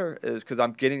getting better is because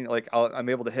I'm getting like I'm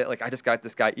able to hit like I just got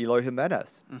this guy Eloy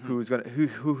Jimenez Mm-hmm. who's gonna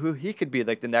who he could be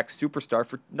like the next superstar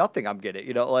for nothing I'm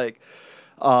getting like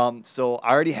so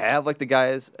I already have like the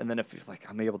guys, and then if like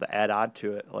I'm able to add on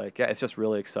to it like yeah it's just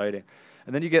really exciting,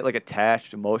 and then you get like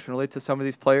attached emotionally to some of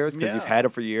these players because you've Yeah. had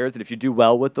them for years, and if you do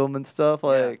well with them and stuff Yeah.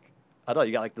 like I don't know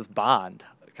you got like this bond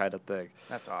kind of thing.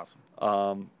 That's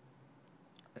awesome.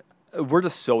 We're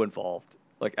just so involved.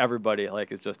 Like everybody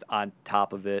like is just on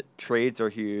top of it. Trades are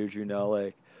huge,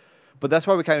 like but that's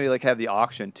why we kind of like have the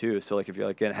auction too. So like if you're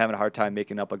like having a hard time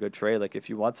making up a good trade, like if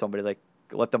you want somebody like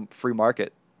let them free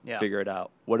market Yeah. figure it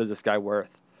out. What is this guy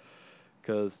worth?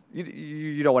 Because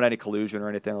you don't want any collusion or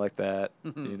anything like that,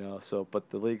 So but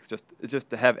the league's it's just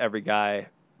to have every guy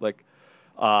like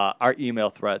our email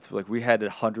threads like we had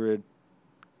 100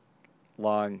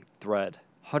 long thread,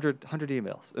 100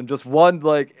 emails, and just one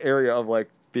like area of like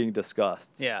being discussed.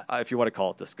 Yeah. If you want to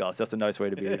call it discussed, that's a nice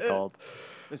way to be called.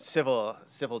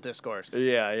 Civil discourse.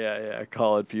 Yeah.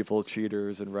 Calling people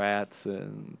cheaters and rats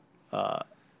and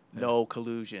No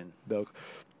collusion. no.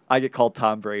 I get called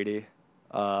Tom Brady.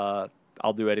 I'll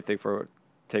do anything for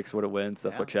takes what it wins.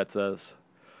 That's what Chet says.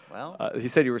 Well, He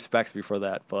said he respects me for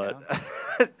that, but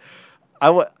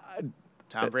yeah.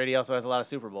 Tom Brady also has a lot of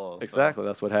Super Bowls. Exactly. So.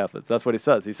 That's what happens. That's what he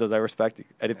says. He says, I respect you.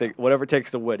 Anything, whatever it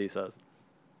takes to win, he says.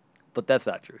 But that's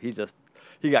not true.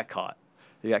 He got caught.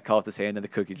 He got caught with his hand in the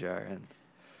cookie jar. And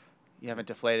you haven't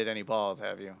deflated any balls,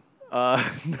 have you?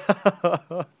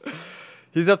 No.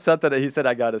 He's upset that he said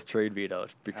I got his trade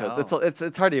vetoed because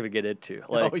it's hard to even get into.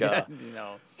 Like,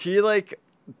 he like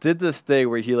did this thing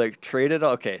where he like traded.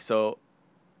 Okay, so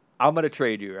I'm gonna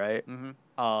trade you, right?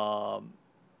 Mm-hmm.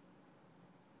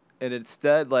 And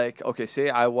instead, like, okay, say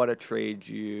I want to trade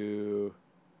you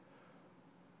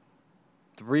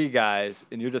 3 guys,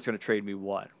 and you're just going to trade me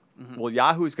 1. Mm-hmm. Well,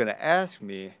 Yahoo's going to ask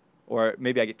me, or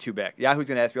maybe I get 2 back. Yahoo's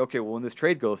going to ask me, okay, well, when this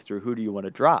trade goes through, who do you want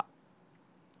to drop?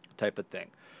 Type of thing.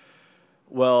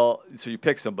 Well, so you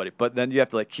pick somebody, but then you have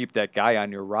to, like, keep that guy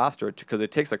on your roster because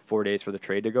it takes, like, 4 days for the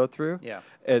trade to go through. Yeah.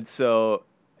 And so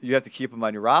you have to keep him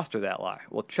on your roster that long.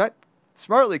 Well, Chet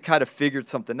smartly kind of figured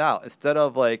something out. Instead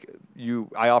of like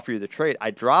I offer you the trade, I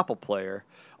drop a player,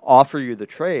 offer you the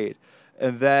trade,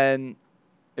 and then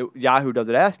Yahoo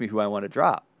doesn't ask me who I want to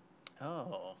drop.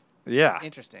 Oh. Yeah.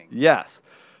 Interesting. Yes.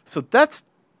 So that's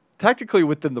technically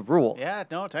within the rules. Yeah,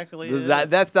 no, technically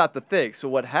that's not the thing. So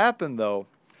what happened though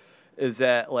is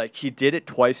that like he did it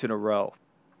twice in a row,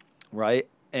 right?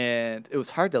 And it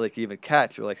was hard to like even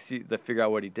catch or like figure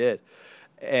out what he did.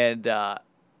 And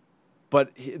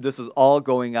but this was all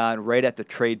going on right at the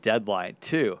trade deadline,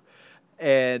 too.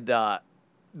 And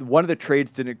one of the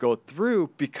trades didn't go through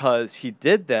because he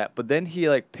did that. But then he,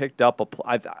 like, picked up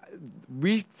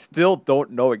we still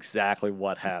don't know exactly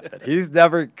what happened. He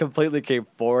never completely came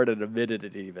forward and admitted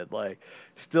it even. Like,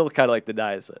 still kind of, like,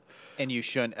 denies it. And you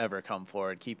shouldn't ever come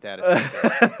forward. Keep that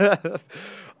a secret.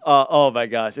 Oh, my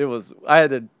gosh. I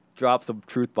had to drop some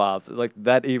truth bombs. Like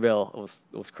that email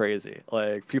was crazy.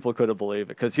 Like people couldn't believe it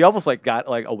because he almost like got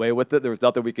like away with it. There was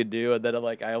nothing we could do, and then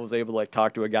I was able to like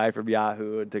talk to a guy from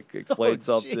Yahoo and to explain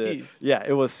something. Geez. Yeah,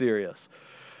 it was serious.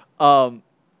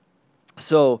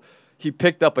 So he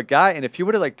picked up a guy, and if he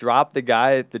would have like dropped the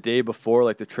guy the day before,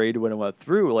 like the trade would have went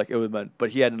through, like it would have been. But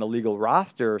he had an illegal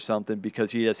roster or something because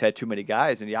he just had too many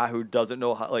guys, and Yahoo doesn't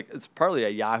know how. Like it's partly a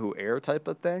Yahoo error type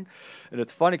of thing, and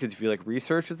it's funny because if you like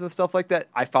researches and stuff like that,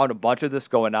 I found a bunch of this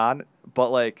going on.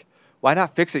 But like, why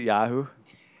not fix it, Yahoo?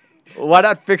 Why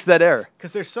not fix that error?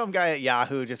 Because there's some guy at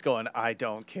Yahoo just going, I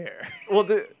don't care. Well,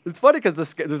 it's funny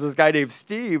because there's this guy named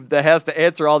Steve that has to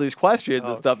answer all these questions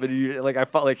and stuff, and I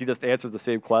felt like he just answers the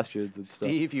same questions and stuff.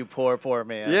 Steve, you poor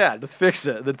man. Yeah, just fix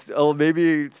it.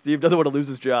 Maybe Steve doesn't want to lose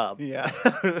his job. Yeah.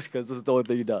 Because this is the only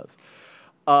thing he does.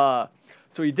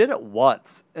 So he did it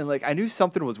once, and like I knew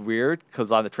something was weird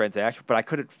because on the transaction, but I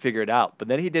couldn't figure it out. But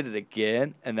then he did it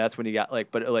again, and that's when he got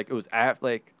it was at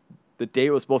like. The day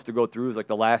it was supposed to go through was like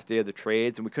the last day of the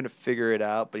trades, and we couldn't figure it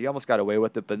out. But he almost got away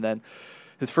with it. But then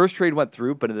his first trade went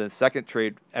through, but in the second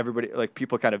trade,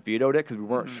 people kind of vetoed it because we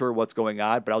weren't sure what's going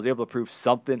on. But I was able to prove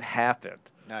something happened.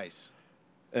 Nice.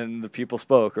 And the people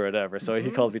spoke or whatever. So he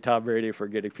called me Tom Brady for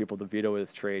getting people to veto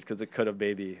his trade because it could have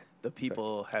maybe. The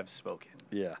people have spoken.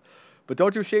 Yeah, but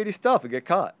don't do shady stuff and get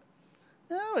caught.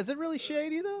 No, is it really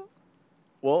shady though?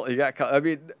 Well, he got caught. I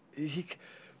mean,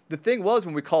 the thing was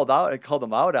when we called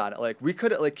him out on it, like he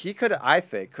could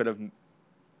have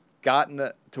gotten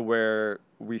it to where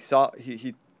we saw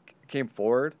he came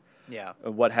forward. Yeah.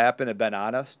 What happened and been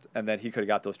honest, and then he could have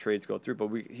got those trades go through.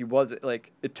 But he was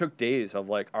like it took days of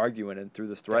like arguing and through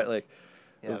this threat.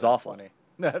 It was awful. Funny.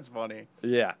 That's funny.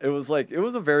 Yeah, it was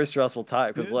a very stressful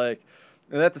time because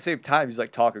and at the same time he's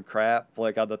like talking crap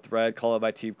like on the thread, calling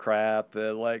my team crap,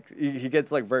 and like he gets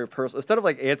like very personal. Instead of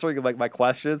like answering like my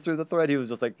questions through the thread, he was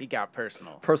just like He got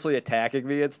personal. personally attacking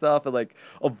me and stuff, and like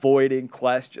avoiding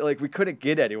question. Like we couldn't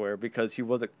get anywhere because he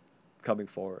wasn't coming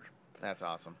forward. That's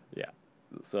awesome. Yeah,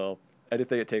 so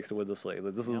anything it takes to win this league.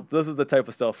 Like, this is the type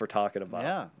of stuff we're talking about.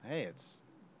 Yeah. Hey, it's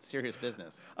serious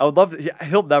business. I would love to.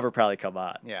 He'll never probably come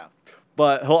on. Yeah.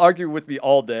 But he'll argue with me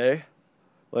all day.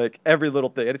 Like, every little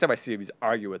thing. Anytime I see him, he's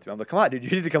arguing with me. I'm like, come on, dude, you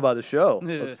need to come on the show.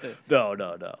 No.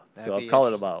 So I'm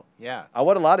calling him out. Yeah. I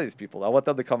want a lot of these people. I want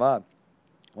them to come on.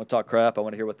 I want to talk crap. I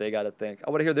want to hear what they got to think. I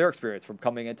want to hear their experience from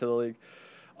coming into the league.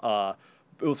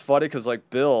 It was funny because, like,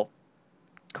 Bill,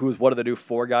 who was one of the new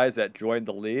 4 guys that joined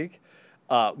the league,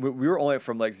 we were only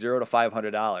from, like, $0 to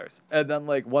 $500. And then,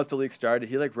 like, once the league started,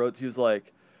 he was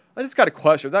like, I just got a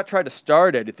question. I'm not trying to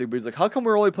start anything, but he's like, how come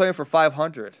we're only playing for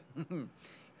 500?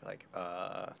 Like,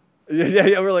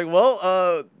 Yeah. We're like,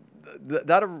 well,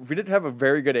 we didn't have a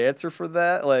very good answer for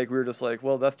that. Like, we were just like,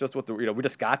 well, that's just what we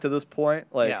just got to this point.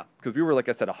 Like, because we were, like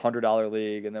I said, $100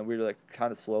 league, and then we were like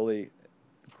kind of slowly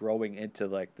growing into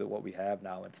like what we have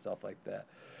now and stuff like that.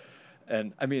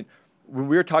 And I mean, when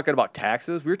we were talking about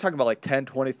taxes, we were talking about like 10,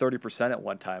 20, 30% at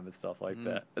one time and stuff like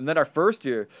that. And then our first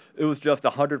year, it was just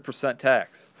 100%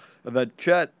 tax. And then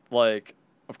Chet, like,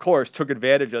 of course, took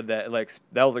advantage of that. Like,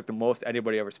 that was like the most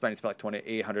anybody ever spent. He spent like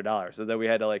 $2,800. So then we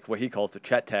had to like what he calls the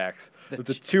Chet tax. It's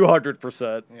the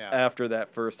 200% after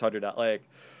that first $100. Like,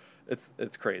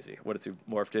 it's crazy what it's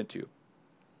morphed into.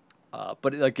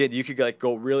 But again, you could like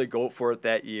go for it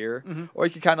that year, or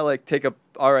you could kind of like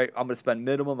all right, I'm going to spend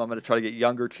minimum. I'm going to try to get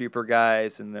younger, cheaper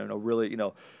guys, and then really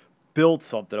build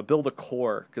something, build a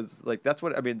core, because like that's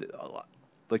what I mean.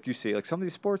 Like you see, like some of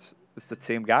these sports, it's the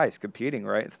same guys competing,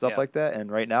 right, and stuff like that. And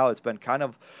right now, it's been kind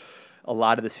of a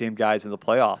lot of the same guys in the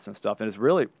playoffs and stuff. And it's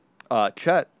really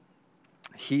Chet.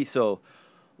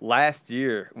 Last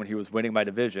year when he was winning my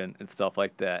division and stuff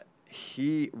like that,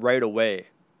 he right away.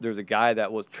 There's a guy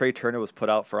Trey Turner was put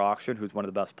out for auction, who's one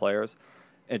of the best players,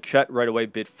 and Chet right away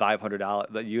bid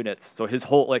 $500 the units. So his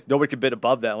whole nobody could bid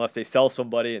above that unless they sell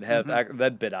somebody and have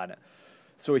then bid on it.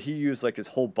 So he used like his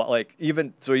whole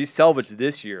he salvaged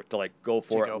this year to like go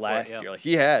for it last year. Like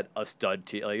he had a stud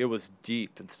team, like it was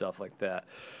deep and stuff like that.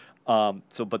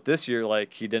 But this year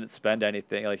like he didn't spend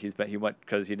anything. Like he went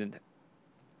because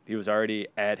he was already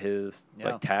at his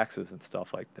like taxes and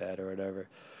stuff like that or whatever.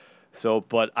 So,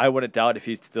 but I wouldn't doubt if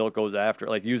he still goes after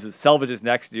like salvages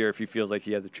next year if he feels like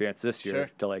he has a chance this year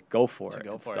to like go for it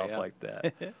and stuff like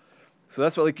that. So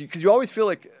that's what because you always feel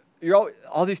like.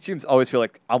 All these teams always feel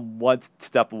like I'm one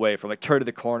step away from like turning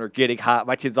the corner, getting hot.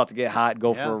 My team's about to get hot and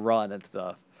go for a run and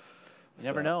stuff. You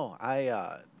never know.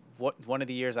 One of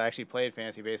the years I actually played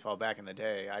fantasy baseball back in the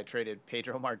day, I traded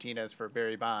Pedro Martinez for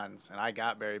Barry Bonds, and I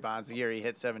got Barry Bonds the year he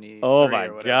hit 70. Oh my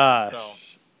gosh! So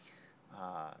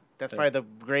that's probably the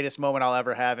greatest moment I'll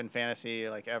ever have in fantasy,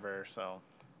 like ever. So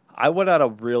I went on a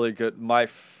really good I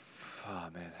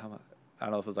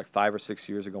don't know if it was like 5 or 6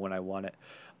 years ago when I won it.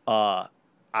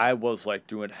 I was like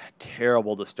doing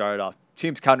terrible to start off.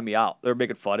 Teams counted me out. They were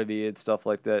making fun of me and stuff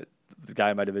like that. The guy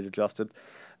in my division, Justin,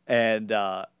 and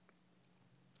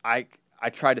I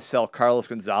tried to sell Carlos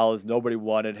Gonzalez. Nobody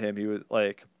wanted him. He was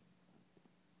like,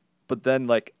 but then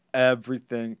like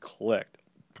everything clicked.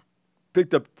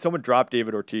 Someone dropped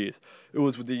David Ortiz. It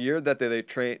was the year that they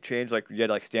changed, like you had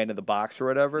to like stand in the box or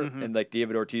whatever, and like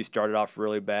David Ortiz started off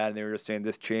really bad, and they were just saying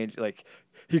this change, like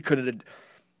he couldn't.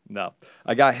 No,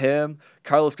 I got him,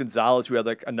 Carlos Gonzalez, who had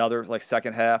like another like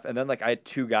second half, and then like I had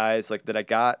 2 guys like that I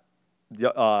got.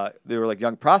 They were like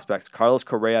young prospects, Carlos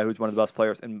Correa, who's one of the best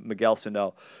players, and Miguel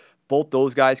Sano. Both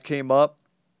those guys came up.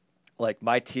 Like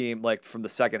my team, like from the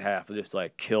second half, just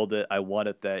like killed it. I won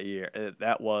it that year.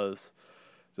 That was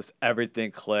just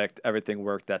everything clicked, everything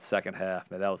worked that second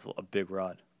half. Man, that was a big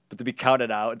run. But to be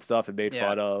counted out and stuff and made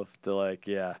fun of, to like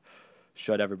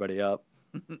shut everybody up,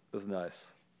 it was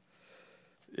nice.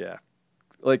 Yeah,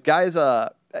 like guys,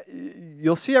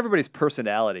 you'll see everybody's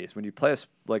personalities when you play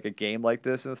a game like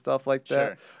this and stuff like that.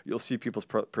 Sure. You'll see people's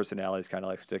personalities kind of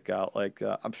like stick out. Like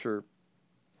I'm sure,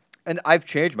 and I've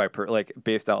changed my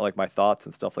based on like my thoughts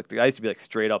and stuff like that. I used to be like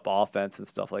straight up offense and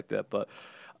stuff like that, but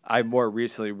I more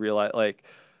recently realized like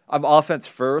I'm offense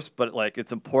first, but like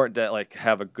it's important to like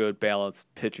have a good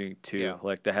balanced pitching too,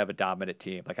 like to have a dominant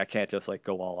team. Like I can't just like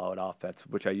go all out offense,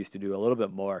 which I used to do a little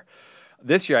bit more.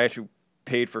 This year I actually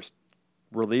paid for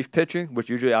relief pitching, which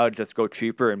usually I would just go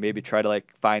cheaper and maybe try to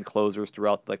like find closers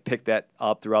throughout, like pick that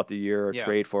up throughout the year or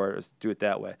trade for it or do it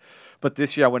that way. But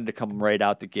this year I wanted to come right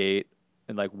out the gate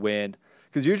and like win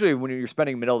because usually when you're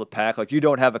spending middle of the pack, like you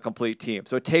don't have a complete team,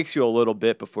 so it takes you a little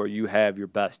bit before you have your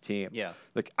best team. Yeah.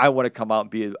 Like I want to come out and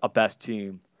be a best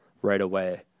team right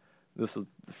away. This is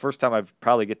the first time I've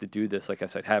probably get to do this. Like I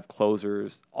said, have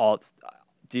closers, all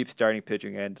deep starting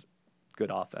pitching and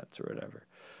good offense or whatever.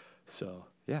 So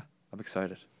yeah, I'm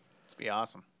excited. It's be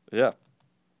awesome. Yeah.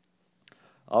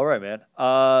 All right, man.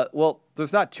 Well,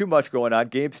 there's not too much going on.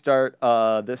 Games start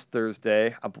this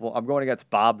Thursday. I'm going against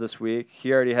Bob this week.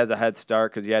 He already has a head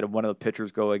start because he had one of the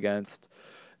pitchers go against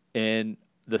in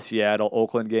the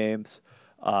Seattle-Oakland games.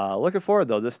 Looking forward,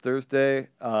 though, this Thursday.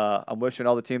 I'm wishing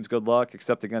all the teams good luck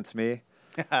except against me.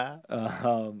 I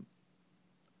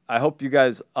hope you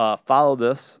guys follow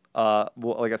this.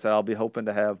 Like I said, I'll be hoping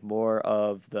to have more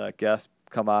of the guests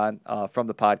come on from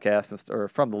the podcast or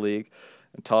from the league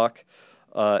and talk.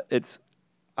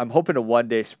 I'm hoping to one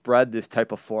day spread this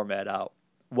type of format out.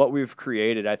 What we've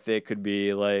created, I think, could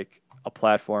be like a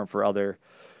platform for other.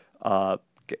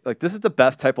 Like this is the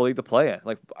best type of league to play in.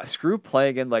 Like screw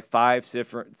playing in like 6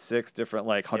 different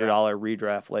like $100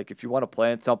 redraft. Like if you want to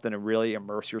play in something and really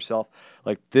immerse yourself,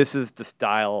 like this is the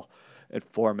style and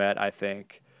format I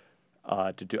think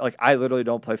to do. Like I literally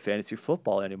don't play fantasy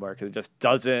football anymore because it just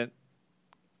doesn't.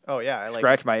 Oh yeah,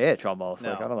 scratch my itch almost. No.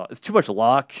 Like I don't know, it's too much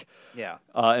luck. Yeah.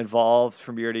 Involved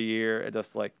from year to year. It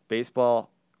just like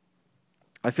baseball.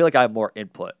 I feel like I have more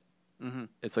input. Mm-hmm.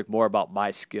 It's like more about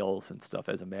my skills and stuff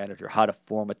as a manager, how to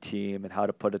form a team and how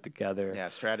to put it together. Yeah,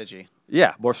 strategy.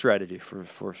 Yeah, more strategy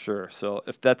for sure. So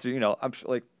if that's I'm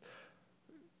sure like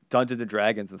Dungeons and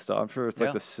Dragons and stuff. I'm sure it's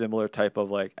like the similar type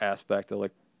of like aspect of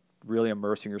like really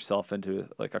immersing yourself into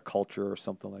like a culture or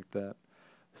something like that.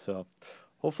 So.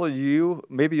 Hopefully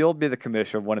maybe you'll be the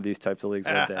commissioner of one of these types of leagues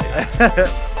one day.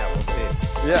 Yeah, we'll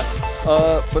see.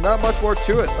 Yeah, but not much more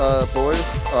to it, boys.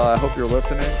 I hope you're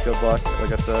listening. Good luck,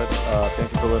 like I said.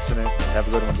 Thank you for listening. Have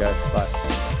a good one, guys.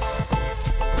 Bye.